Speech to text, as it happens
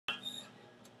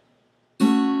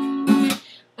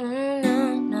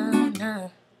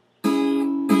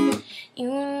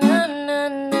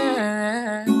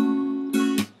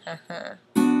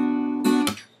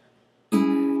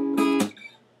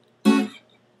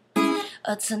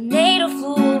A tornado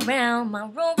flew around my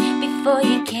room before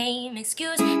you came.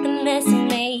 Excuse the mess I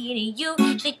made of you.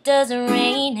 It doesn't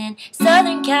rain in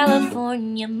Southern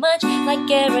California, much like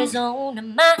Arizona.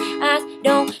 My eyes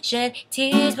don't shed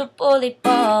tears but bullet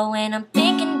ball when I'm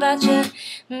thinking about you.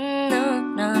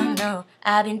 No,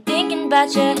 I've been thinking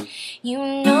about you. You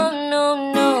know,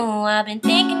 no, I've been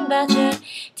thinking about you.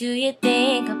 Do you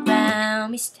think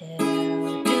about me still?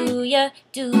 Do ya?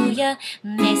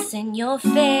 Missing your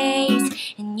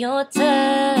face and your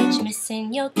touch,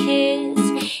 missing your kiss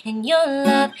and your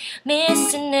love,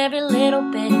 missing every little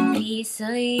bit and piece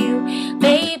of you.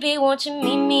 Baby, won't you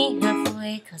meet me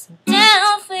halfway, 'cause I'm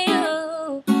down for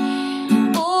you.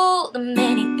 Ooh, the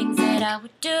many things that I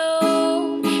would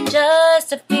do just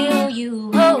to feel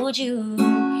you, hold you.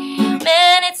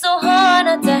 Man, it's so hard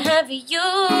not to have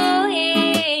you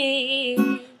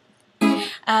here.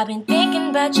 I've been thinking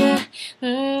about you,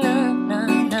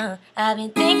 no. I've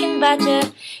been thinking about you,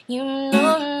 you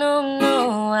know,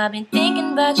 no. I've been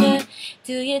thinking about you.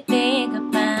 Do you think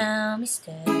about me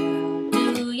still?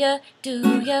 Do ya?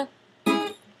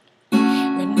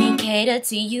 Let me cater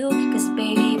to you, 'cause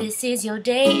baby, this is your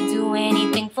day. Do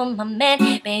anything for my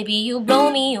man, baby, you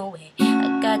blow me away.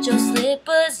 I got your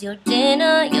slippers, your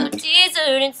dinner, your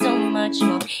dessert, and so much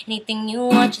more. Anything you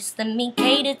want, just let me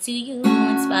cater to you.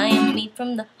 Inspire me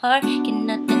from the heart, can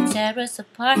nothing tear us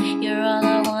apart. You're all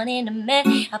I want in a man,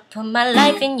 I put my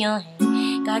life in your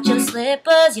hands. Got your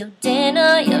slippers, your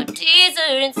dinner, your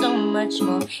dessert, and so much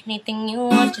more. Anything you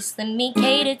want, just let me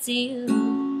cater to you.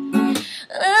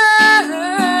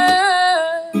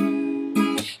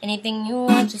 Anything you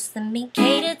want, just let me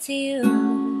cater to you.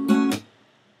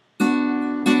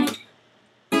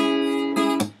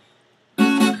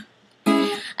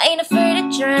 I ain't afraid to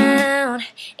drown,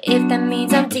 if that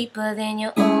means I'm deeper than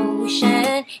your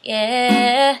ocean,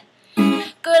 yeah.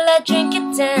 Girl, I drink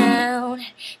it down,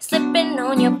 slipping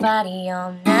on your body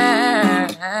all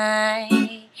night.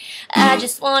 I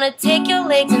just wanna take your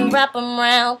legs and wrap them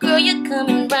round. Girl, you're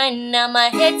coming right now, my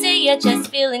head to your chest,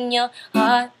 feeling your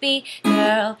heartbeat.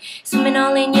 Girl, swimming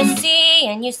all in your sea,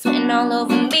 and you're sweating all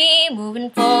over me. Moving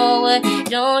forward,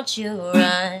 don't you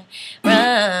run.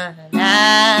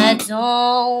 I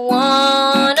don't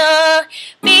wanna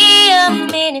be a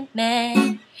minute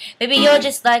man. Baby, you're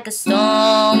just like a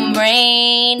storm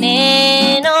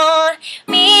raining on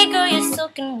me. Girl, you're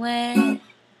soaking wet.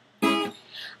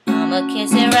 I'ma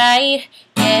kiss it right,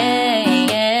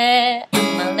 yeah.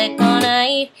 I'ma lick all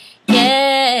night,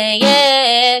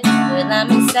 yeah. Well, I'm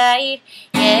inside,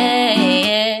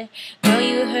 yeah. Girl,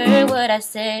 you heard what I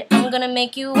said. I'm gonna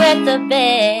make you wet the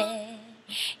bed,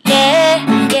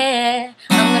 yeah.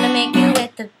 I'm gonna make you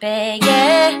wet the bed,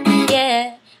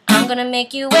 yeah. I'm gonna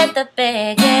make you wet the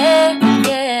bed, yeah.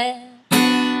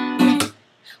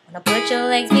 When I put your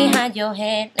legs behind your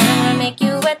head, I'm gonna make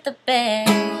you wet the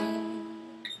bed.